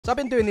So I've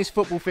been doing this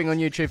football thing on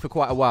YouTube for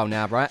quite a while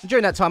now, right? And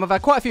during that time, I've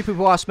had quite a few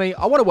people ask me,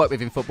 I want to work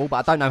within football, but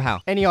I don't know how.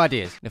 Any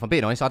ideas? And if I'm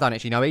being honest, I don't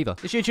actually know either.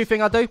 This YouTube thing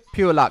I do,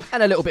 pure luck,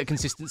 and a little bit of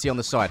consistency on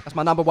the side. That's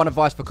my #1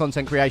 advice for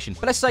content creation.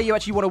 But let's say you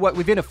actually want to work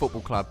within a football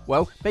club.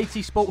 Well,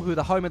 BT Sport, who are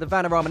the home of the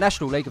Vanarama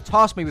National League, have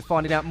tasked me with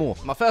finding out more.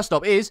 My first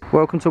stop is...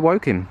 Welcome to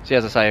Woking. See,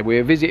 as I say,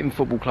 we're visiting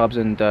football clubs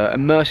and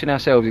immersing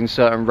ourselves in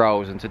certain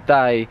roles, and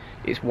today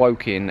it's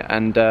Woking,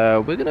 and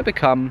we're going to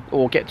become,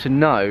 or get to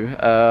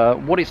know,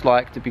 what it's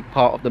like to be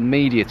part of the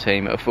media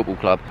team at a football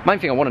club. Main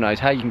thing I want to know is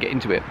how you can get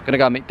into it. Gonna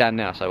go and meet Dan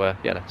now, so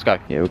yeah, let's go.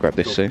 Yeah, we'll grab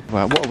this soon.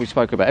 Right, what have we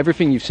spoken about?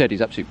 Everything you've said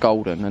is absolute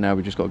golden, and now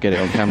we've just got to get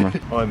it on camera.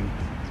 I'm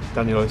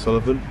Daniel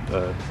O'Sullivan,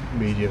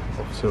 media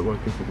officer at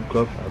Woking Football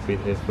Club. I've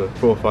been here for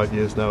 4 or 5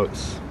 years now.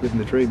 It's living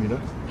the dream, you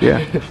know?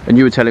 Yeah. And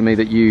you were telling me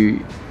that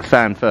you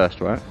fan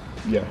first, right?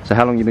 Yeah. So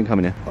how long have you been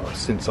coming here?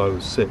 Since I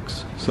was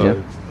 6, so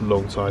yeah. A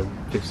long time,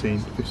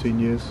 15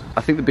 years.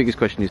 I think the biggest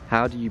question is,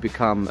 how do you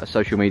become a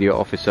social media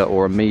officer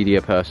or a media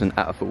person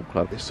at a football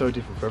club? It's so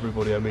different for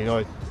everybody. I mean,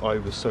 I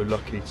was so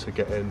lucky to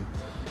get in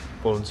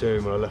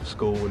volunteering when I left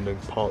school, and then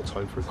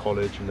part-time through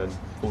college, and then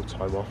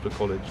full-time after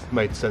college.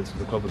 Made sense of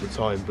the club at the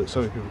time, but so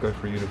many people go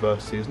through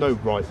university. There's no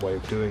right way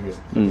of doing it.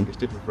 I think it's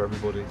different for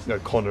everybody. You know,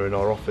 Connor in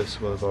our office,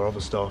 one of our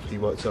other staff, he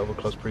worked at other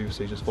clubs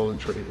previously, just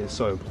voluntary. It's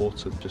so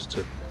important just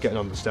to get an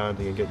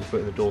understanding and get your foot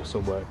in the door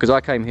somewhere. Because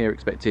I came here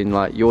expecting,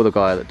 like, you're the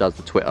guy that does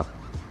the Twitter,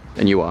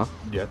 and you are.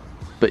 Yeah.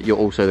 But you're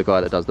also the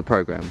guy that does the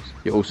programs.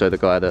 You're also the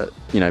guy that,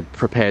 you know,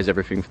 prepares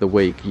everything for the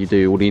week. You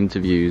do all the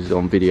interviews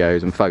on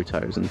videos and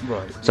photos, and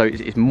right. So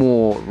it's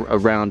more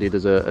rounded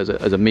as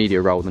a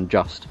media role than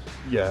just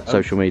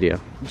social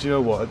media. Do you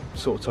know what?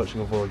 Sort of touching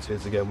on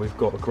volunteers again. We've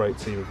got a great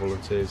team of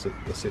volunteers that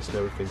assist in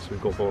everything. So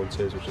we've got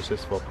volunteers which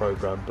assist with our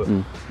program, but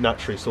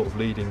naturally, sort of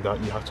leading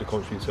that, you have to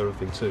contribute to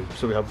everything too.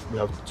 So we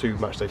have 2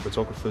 matchday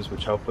photographers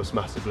which help us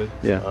massively.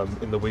 Yeah.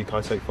 In the week,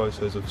 I take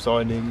photos of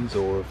signings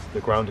or of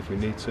the ground if we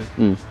need to.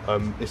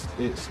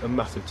 It's a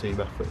massive team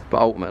effort.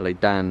 But ultimately,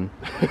 Dan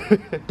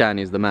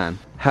is the man.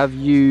 Have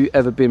you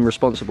ever been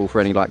responsible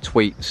for any like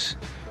tweets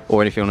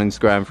or anything on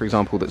Instagram, for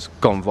example, that's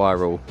gone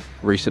viral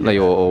recently?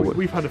 Yeah, or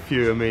we've had a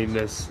few. I mean,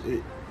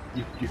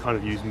 you kind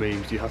of use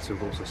memes. You have to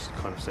also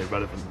kind of stay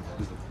relevant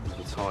with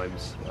the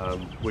times.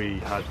 We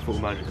had Football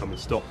Manager come in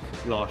stock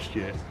last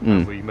year,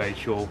 and we made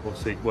sure,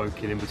 obviously,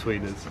 Woking in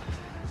between us,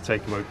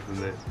 take him over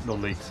from the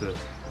non-league to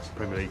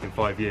Premier League in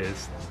 5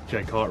 years.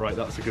 Jake Cartwright,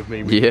 that's a good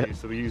meme we used.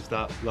 So we used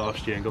that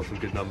last year and got some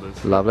good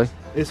numbers. Lovely.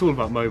 It's all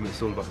about moments,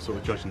 it's all about sort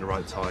of judging the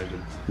right time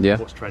and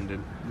what's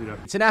trending, you know.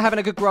 So now having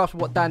a good grasp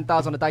of what Dan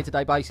does on a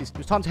day-to-day basis, it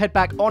was time to head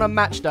back on a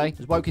match day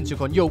as Woking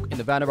took on York in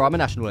the Vanarama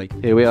National League.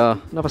 Here we are,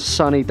 another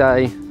sunny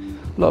day.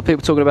 A lot of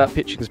people talking about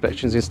pitch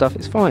inspections and stuff.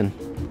 It's fine.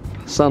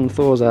 Sun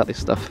thaws out this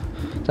stuff.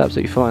 It's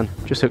absolutely fine.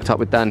 Just hooked up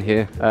with Dan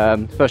here.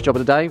 First job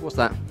of the day, what's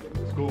that?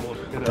 Scoreboard.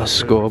 The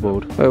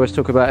scoreboard. We always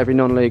talk about every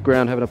non-league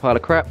ground having a pile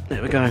of crap.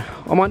 There we go.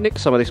 I might nick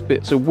some of these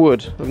bits of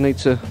wood. I need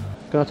to...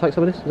 Can I take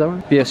some of this? Is that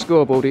right? Yeah,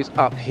 scoreboard is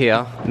up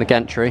here in the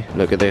gantry.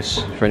 Look at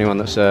this. For anyone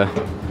that's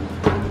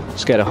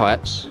scared of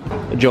heights,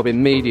 a job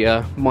in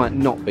media might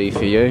not be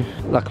for you.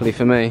 Luckily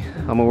for me,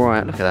 I'm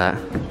alright. Look at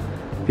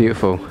that.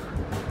 Beautiful.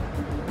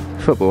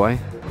 Football, eh?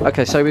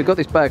 Okay, so we've got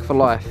this bag for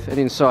life, and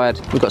inside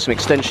we've got some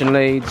extension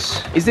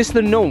leads. Is this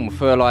the norm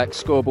for like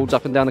scoreboards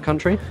up and down the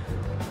country?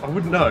 I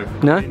wouldn't know.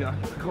 No? I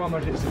can't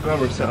imagine it's a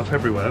glamorous setup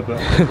everywhere, but...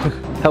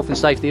 Health and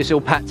safety, it's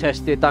all pat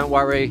tested, don't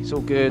worry, it's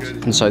all good.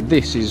 And so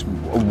this is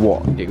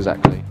what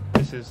exactly?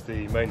 This is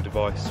the main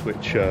device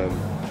which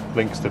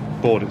links the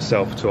board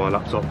itself to our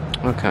laptop.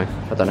 Okay,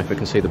 I don't know if we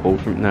can see the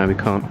board from... No, we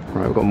can't.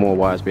 Right, we've got more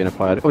wires being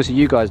applied. Obviously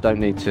you guys don't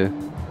need to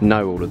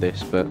know all of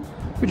this, but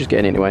we're just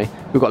getting it anyway.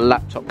 We've got a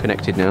laptop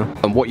connected now,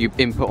 and what you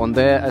input on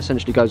there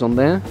essentially goes on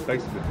there.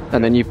 Basically.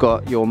 And then you've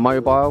got your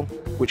mobile,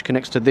 which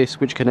connects to this,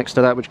 which connects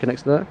to that, which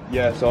connects to that?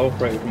 Yeah, so I'll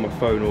operate it from my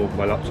phone or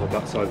my laptop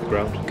that side of the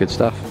ground. Good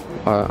stuff.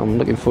 I'm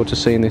looking forward to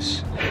seeing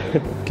this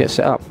get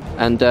set up.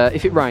 And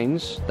if it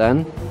rains,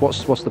 Dan,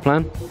 what's the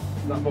plan?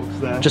 That box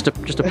there. Just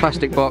a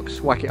plastic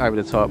box, whack it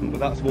over the top. But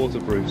that's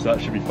waterproof, so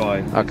that should be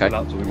fine. Okay. It's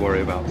the laptop we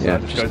worry about, so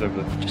it just goes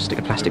over the... Just stick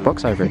a plastic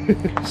box over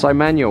it. So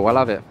manual, I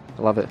love it.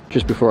 I love it.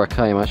 Just before I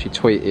came, I actually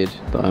tweeted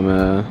that I'm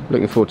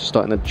looking forward to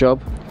starting the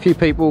job. A few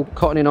people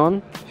cottoning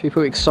on, a few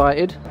people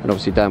excited, and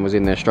obviously Dan was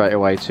in there straight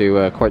away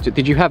to quote it.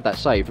 Did you have that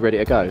saved, ready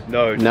to go?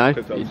 No. No?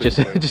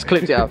 Just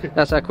clipped it up.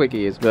 That's how quick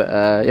he is.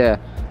 But yeah,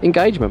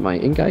 engagement,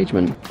 mate,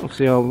 engagement.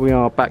 Obviously we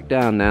are back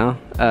down now.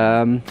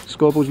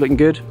 Scoreboard's looking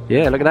good.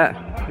 Yeah, look at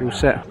that. You're all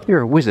set.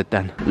 You're a wizard,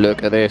 Dan.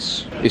 Look at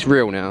this. It's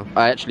real now.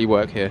 I actually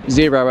work here.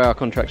 0-hour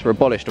contracts were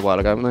abolished a while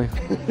ago, weren't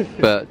they?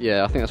 But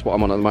yeah, I think that's what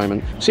I'm on at the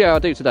moment. See how I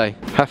do today.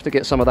 Have to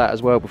get some of that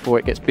as well before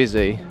it gets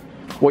busy.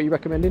 What are you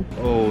recommending?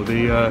 Oh,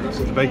 the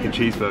bacon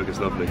cheeseburger's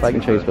lovely. Bacon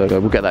cheeseburger.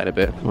 We'll get that in a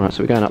bit. All right,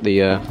 so we're going up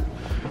the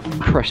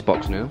press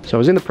box now. So I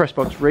was in the press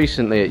box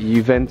recently at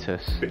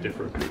Juventus. A bit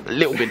different. A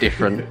little bit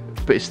different,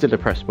 but it's still a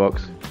press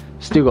box.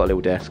 Still got a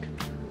little desk.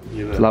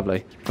 It's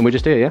lovely. And we're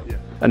just here, yeah? Yeah.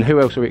 And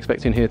who else are we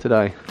expecting here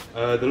today?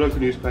 The local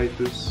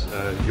newspapers,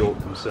 York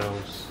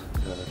themselves,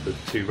 the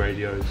 2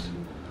 radios,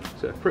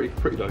 So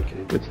pretty low key.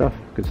 Good stuff,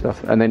 good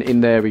stuff. And then in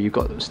there you've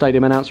got the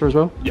stadium announcer as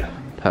well? Yeah.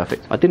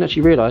 Perfect. I didn't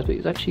actually realise, but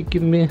he's actually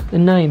given me a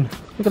name.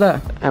 Look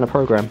at that. And a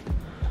programme.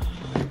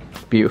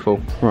 Beautiful.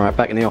 Right,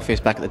 back in the office,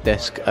 back at the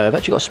desk. I've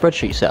actually got a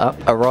spreadsheet set up.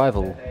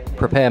 Arrival.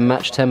 Prepare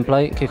match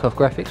template, kick-off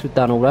graphics, we've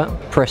done all that.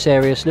 Press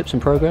area slips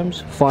and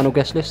programmes. Final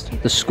guest list.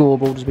 The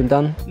scoreboard has been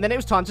done. And then it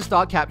was time to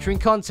start capturing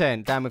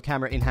content. Dan with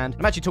camera in hand.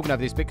 I'm actually talking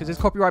over this bit because there's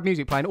copyright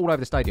music playing all over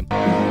the stadium.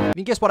 If you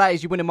can guess what that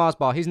is, you win a Mars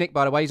bar. Here's Nick,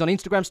 by the way. He's on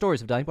Instagram stories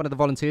today, one of the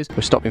volunteers.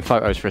 We're stopping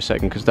photos for a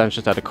second because Dan's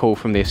just had a call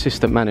from the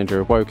assistant manager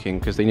of Woking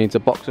because he needs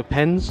a box of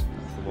pens.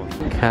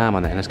 Come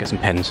on then, let's get some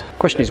pens.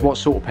 Question is, what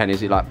sort of pen?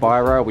 Is it like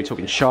biro? Are we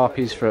talking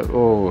Sharpies for...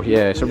 Oh,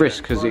 yeah, it's a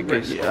risk because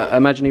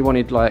imagine he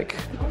wanted like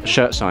a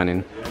shirt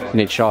signing. You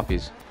need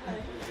Sharpies.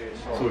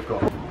 So we've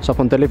got... So up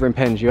on delivering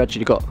pens, you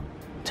actually got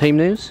team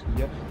news?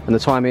 Yep. And the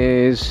time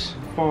is...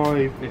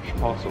 5-ish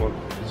past 1.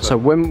 So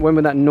when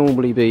would that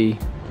normally be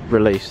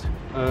released?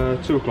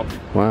 2 o'clock.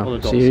 Wow,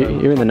 so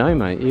you're in the know,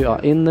 mate. You are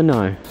in the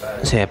know.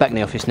 So yeah, back in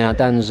the office now.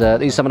 Dan's, these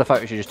are some of the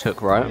photos you just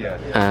took, right? Yeah.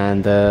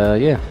 And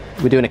yeah,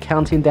 we're doing a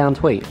counting down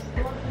tweet.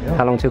 Yeah.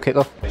 How long till kick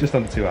off? Just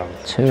under 2 hours.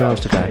 2 hours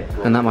to go.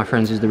 And that, my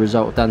friends, is the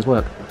result of Dan's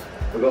work.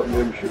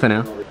 For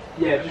now.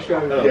 Yeah, just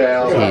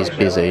go. He's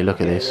busy,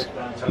 look at this.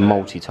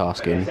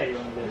 Multitasking.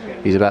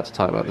 He's about to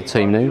type up the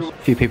team news. A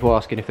few people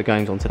asking if the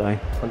game's on today.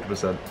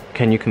 100%.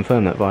 Can you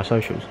confirm that via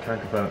socials? Can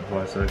confirm it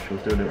via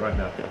socials, doing it right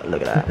now.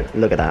 Look at that,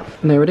 look at that.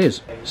 And there it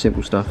is,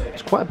 simple stuff.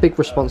 It's quite a big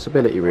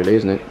responsibility really,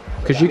 isn't it?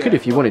 Because you could,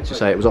 if you wanted to,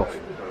 say it was off.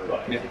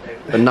 Yeah.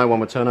 But no one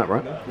would turn up,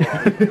 right?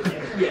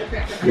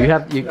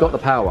 You've got the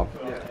power.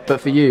 But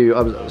for you,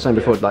 I was saying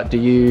before, like, do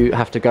you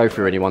have to go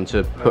through anyone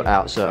to put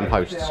out certain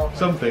posts?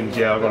 Some things,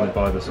 yeah, I run it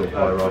by the sort of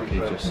hierarchy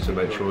just to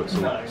make sure it's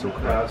all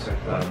correct.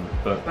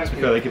 But to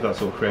be fair, they give that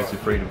sort of creative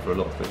freedom for a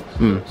lot of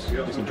things.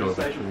 So it's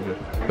enjoyable, it's really good.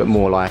 But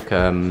more like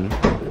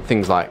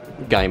things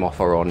like game off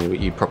or on,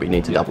 you probably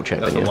need to double check.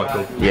 That's don't you? not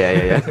my fault.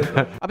 Yeah.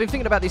 I've been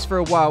thinking about this for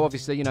a while,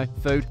 obviously, you know,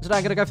 food. Today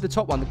I'm going to go for the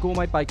top one, the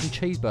gourmet bacon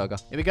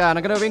cheeseburger. Here we go, and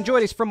I'm going to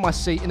enjoy this from my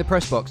seat in the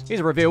press box. Here's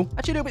a reveal.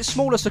 Actually a little bit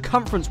smaller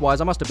circumference-wise,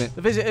 I must admit.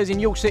 The visitors in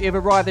York City have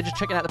arrived, they're just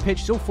checking out the pitch.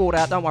 It's all thawed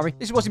out, don't worry.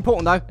 This is what's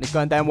important though, and it's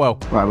going down well.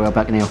 Right, we're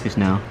back in the office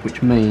now,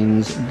 which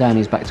means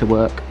Danny's back to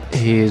work.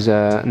 He's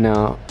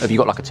now... Have you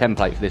got like a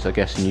template for this, I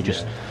guess, and you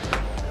just...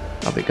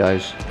 Up it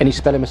goes. Any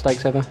spelling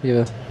mistakes ever? You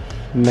ever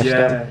messed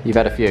up? You've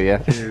had a few, yeah?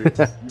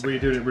 When you're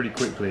doing it really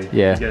quickly,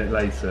 yeah. You get it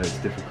later, it's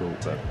difficult,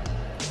 but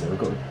yeah, we've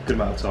got a good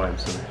amount of time,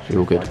 so...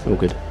 All good, all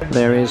good.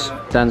 There is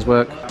Dan's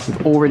work.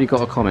 We've already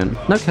got a comment.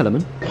 No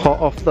Kellerman. Hot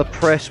off the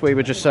press, we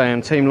were just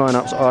saying, team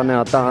lineups are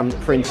now done,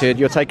 printed.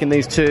 You're taking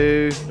these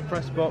to... The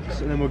press box,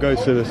 and then we'll go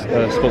to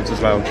the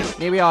sponsors lounge.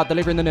 Here we are,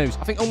 delivering the news.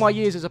 I think all my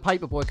years as a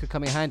paperboy could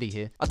come in handy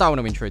here. I don't want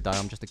to intrude though,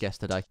 I'm just a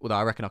guest today. Although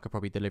I reckon I could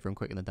probably deliver them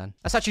quicker than Dan.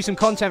 That's actually some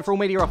content for all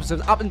media officers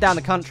up and down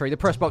the country, the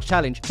press box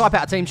challenge. Type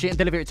out a team sheet and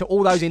deliver it to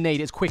all those in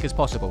need as quick as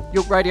possible.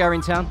 York Radio are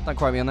in town, don't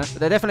quote me on that. But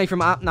they're definitely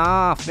from up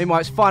north. Meanwhile,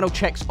 it's final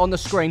checks on the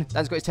screen.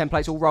 Dan's got his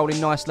templates all rolling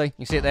nicely. You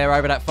can see it there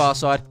over that far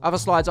side. Other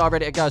slides are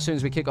ready to go as soon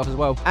as we kick off as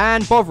well.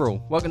 And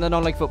Bovril, welcome to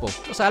non-league football.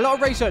 I'll say a lot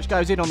of research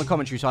goes in on the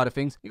commentary side of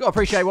things. You've got to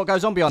appreciate what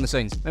goes on behind the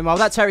scenes. Meanwhile,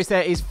 that terrace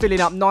there is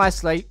filling up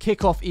nicely.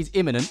 Kick-off is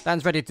imminent.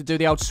 Dan's ready to do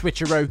the old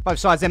switcheroo. Both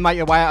sides then make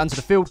their way out onto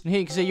the field. And here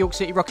you can see York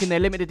City rocking their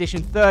limited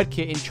edition third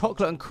kit in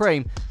chocolate and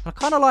cream. I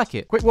kind of like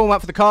it. Quick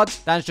warm-up for the cards.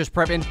 Dan's just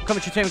prepping.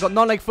 Commentary team have got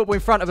non-league football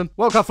in front of them.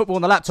 World Cup football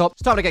on the laptop.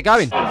 It's time to get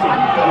going.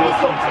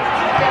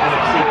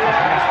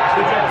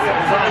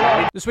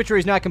 The switcheroo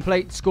is now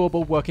complete,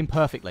 scoreboard working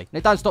perfectly. And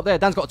it don't stop there,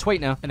 Dan's got a tweet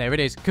now. And there it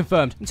is,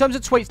 confirmed. In terms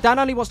of tweets, Dan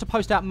only wants to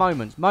post out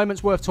moments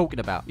worth talking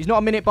about. He's not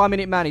a minute by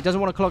minute man, he doesn't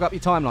want to clog up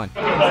your timeline.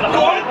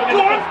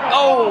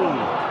 Oh!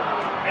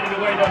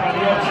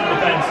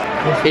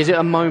 Is it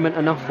a moment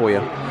enough for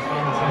you?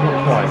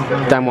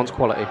 Dan wants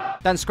quality.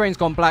 Dan's screen's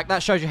gone black.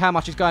 That shows you how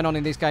much is going on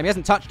in this game. He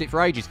hasn't touched it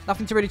for ages.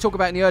 Nothing to really talk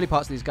about in the early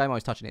parts of this game. Oh,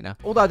 he's touching it now.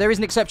 Although there is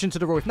an exception to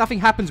the rule. If nothing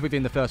happens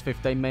within the first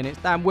 15 minutes,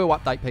 Dan will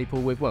update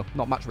people with, well,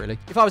 not much really.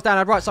 If I was Dan,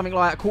 I'd write something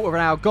like a quarter of an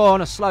hour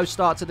gone, a slow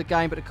start to the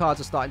game, but the cards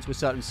are starting to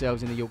assert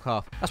themselves in the York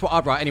half. That's what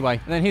I'd write anyway.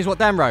 And then here's what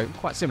Dan wrote.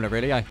 Quite similar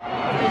really, eh?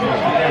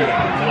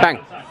 Bang.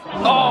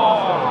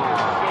 Oh!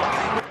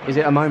 Is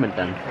it a moment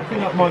then? I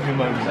think that might be a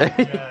moment.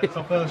 Yeah, it's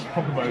our first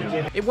proper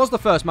moment. It was the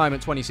first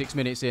moment 26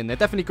 minutes in. They're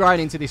definitely growing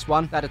into this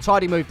one. They had a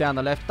tidy move down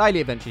the left. Daly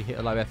eventually hit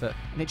a low effort.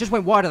 And it just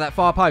went wide of that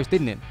far post,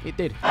 didn't it? It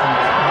did.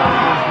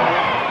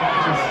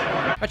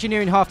 Actually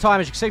nearing half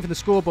time, as you can see from the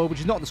scoreboard, which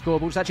is not on the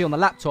scoreboard, it's actually on the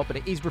laptop, but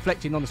it is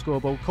reflecting on the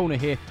scoreboard. Corner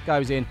here,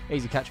 goes in,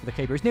 easy catch for the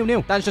keeper. It's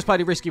 0-0. Dan's just played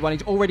a risky one.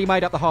 He's already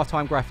made up the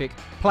half-time graphic.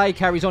 Play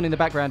carries on in the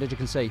background, as you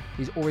can see.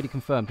 He's already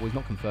confirmed, well, he's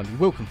not confirmed. He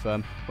will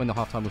confirm when the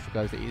half-time whistle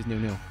goes that it is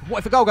 0-0. What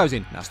if a goal goes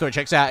in? Now, story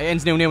checks out. It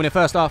ends 0-0 in the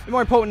first half. The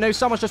more important news,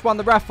 someone's just won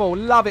the raffle.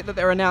 Love it that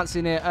they're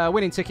announcing it.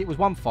 Winning ticket was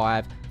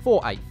 1-5.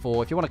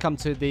 484. If you want to come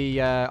to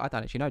the, I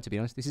don't actually know, to be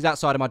honest. This is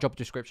outside of my job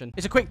description.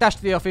 It's a quick dash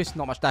to the office.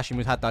 Not much dashing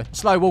was had, though.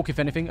 Slow walk, if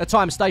anything. At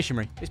times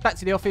stationary. It's back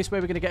to the office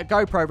where we're going to get a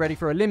GoPro ready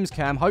for a limbs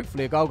cam.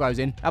 Hopefully a goal goes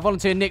in. Our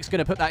volunteer Nick's going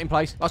to put that in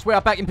place. Whilst we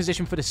are back in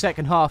position for the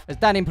second half as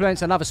Dan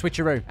implements another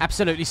switcheroo.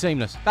 Absolutely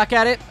seamless. Back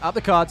at it. Up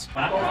the cards.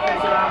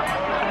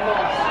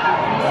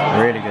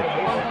 Really good.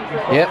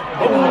 Yep.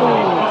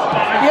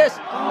 Yes!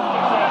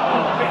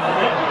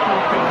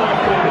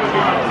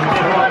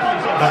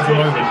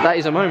 That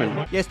is a moment.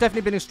 Yeah, it's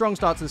definitely been a strong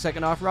start to the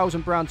second half. Rolls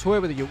and Brown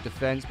toy with the York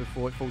defence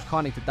before it falls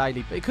kindly to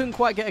Daly, but he couldn't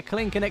quite get a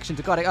clean connection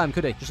to guide it home,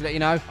 could he? Just to let you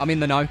know, I'm in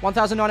the know.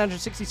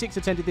 1,966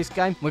 attended this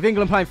game. With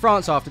England playing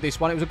France after this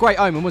one, it was a great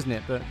omen, wasn't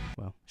it? But,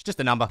 well, it's just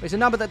a number. It's a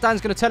number that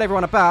Dan's going to tell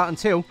everyone about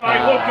until...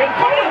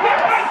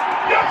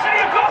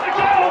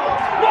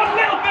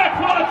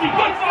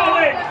 Good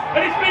volley,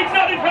 and it's been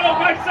nodded home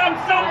by Sam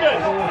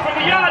Sanders. From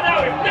a yard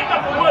out, he picked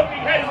up a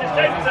working head in the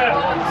centre.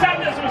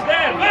 Sanders was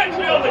there,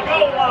 virtually on the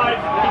goal line.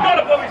 He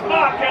got above his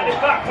mark at his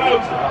back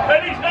post,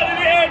 and he's nodded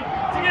it in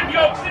to give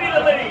York City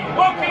the lead.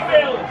 Woking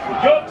 0,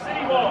 York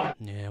City 1.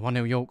 Yeah,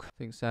 1-0 York. I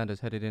think Sanders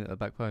headed in at the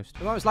back post.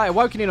 A moments later,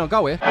 Woking in on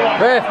goal here.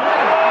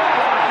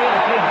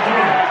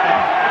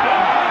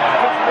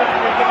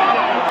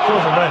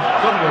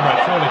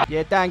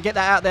 Yeah, Dan, get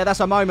that out there. That's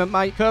a moment,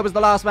 mate. Kerr was the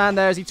last man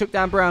there as he took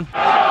down Brown.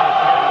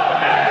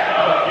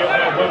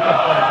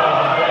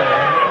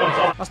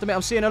 Must admit,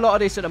 I'm seeing a lot of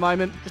this at the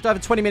moment. Just over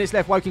 20 minutes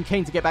left. Woking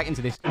keen to get back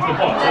into this. It's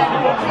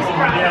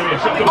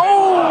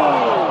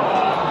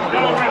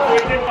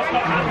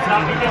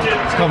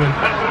coming.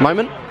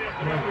 Moment.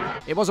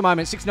 It was a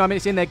moment. 69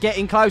 minutes in there,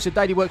 getting closer.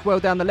 Daly worked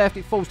well down the left.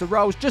 It falls to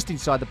Rolls just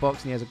inside the box,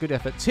 and he has a good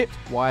effort. Tipped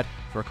wide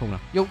for a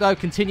corner. York, though,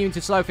 continuing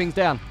to slow things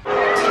down.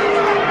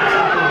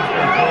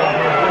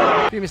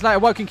 A few minutes later,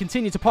 Woking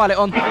continued to pile it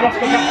on. Oh,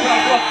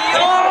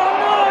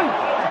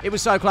 no! It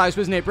was so close,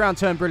 wasn't it? Brown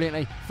turned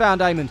brilliantly.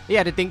 Found Eamon. He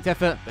had a dinked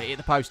effort, but he hit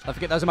the post. Don't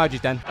forget those emojis,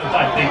 Dan.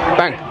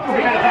 Bang. Oh,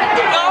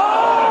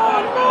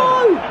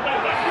 no!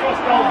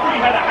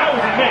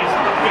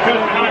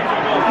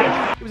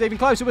 It was even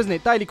closer, wasn't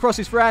it? Daly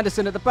crosses for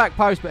Anderson at the back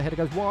post, but header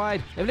goes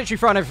wide. They've literally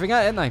thrown everything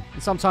out, haven't they?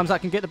 And sometimes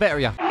that can get the better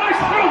of you. Nice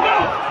through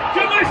goal!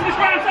 John Lewis is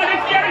right outside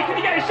his Gary. Can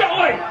he get his shot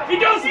away?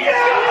 He does! Yeah!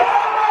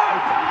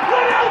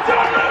 1-0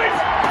 John Lewis!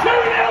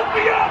 2-0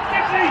 for York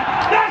City!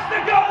 That's the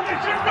goal that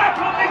should wrap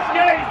up this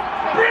game!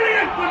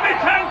 Brilliant for Mitch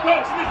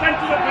Hancock in the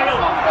centre of the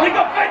field. He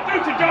got fed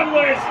through to John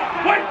Lewis,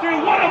 went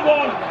through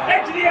one-on-one,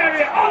 into the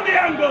area, on the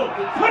angle,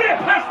 put it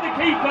past the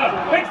keeper,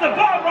 it's the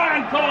bottom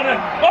right-hand corner.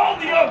 All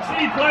the York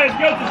City players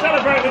go to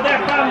celebrate with their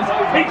fans,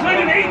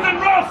 including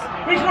Ethan Ross,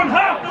 who's run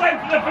half the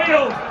length of the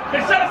field. They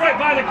celebrate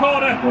by the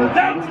corner,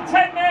 down to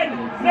 10 men,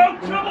 no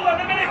trouble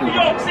at the minute for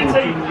York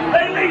City.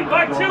 They lead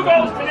by 2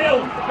 goals to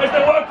 0 as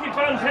the Woking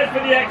fans head for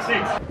the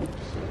exit.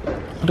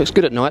 Looks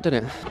good at night,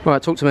 doesn't it?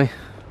 Right, talk to me.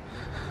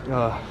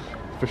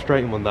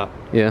 Frustrating one, that.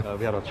 Yeah.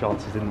 We had our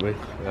chances, didn't we?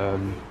 But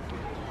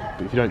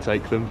if you don't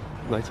take them,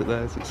 they took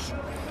theirs. It's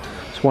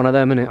One of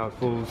them, innit? how it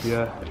falls,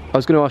 yeah. I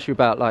was going to ask you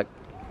about like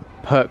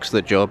perks of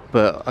the job,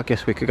 but I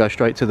guess we could go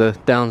straight to the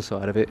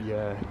downside of it.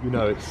 Yeah, you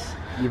know,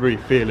 you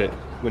really feel it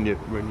when you're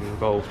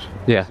involved.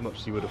 Yeah. As much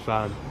as you would a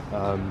fan.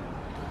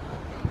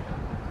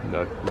 You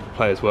know, the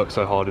players work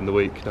so hard in the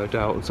week, no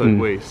doubt, and so do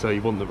we. So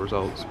you want the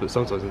results, but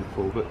sometimes in the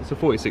fall. But it's a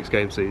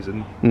 46-game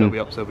season. There'll be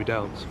ups, there'll be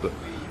downs, but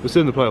we're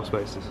still in the playoff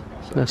spaces.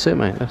 So. That's it,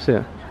 mate. That's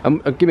it.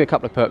 Give me a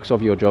couple of perks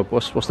of your job.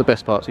 What's the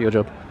best parts of your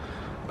job?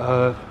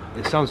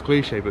 It sounds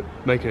cliche, but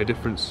making a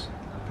difference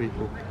for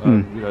people.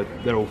 You know,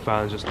 they're all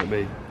fans just like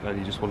me, and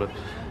you just want to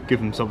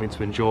give them something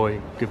to enjoy,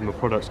 give them a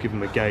product, give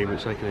them a game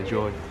which they can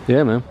enjoy.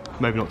 Yeah, man.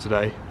 Maybe not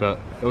today, but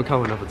it will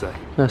come another day.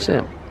 That's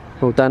it.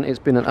 Well, Dan, it's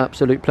been an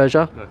absolute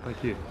pleasure. No,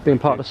 thank you. Being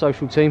part of the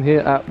social team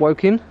here at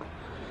Woking.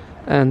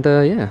 And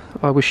yeah,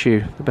 I wish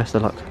you the best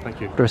of luck.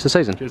 Thank you. For the rest of the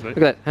season. Cheers, mate.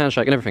 Look at that,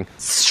 handshake and everything.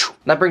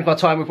 That brings my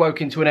time with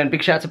Woking to an end.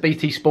 Big shout out to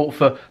BT Sport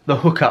for the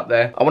hookup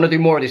there. I want to do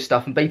more of this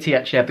stuff, and BT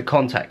actually have the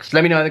contacts.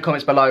 Let me know in the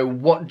comments below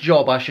what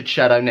job I should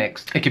shadow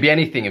next. It could be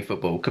anything in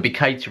football. It could be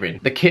catering,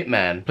 the kit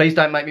man. Please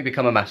don't make me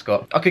become a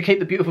mascot. I could keep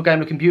the beautiful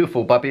game looking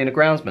beautiful by being a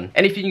groundsman.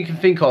 Anything you can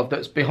think of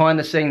that's behind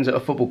the scenes at a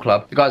football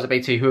club. The guys at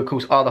BT, who of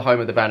course are the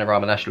home of the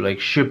Vanarama National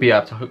League, should be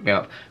able to hook me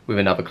up with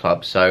another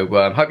club. So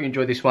hope you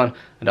enjoyed this one,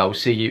 and I will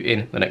see you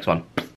in the next one.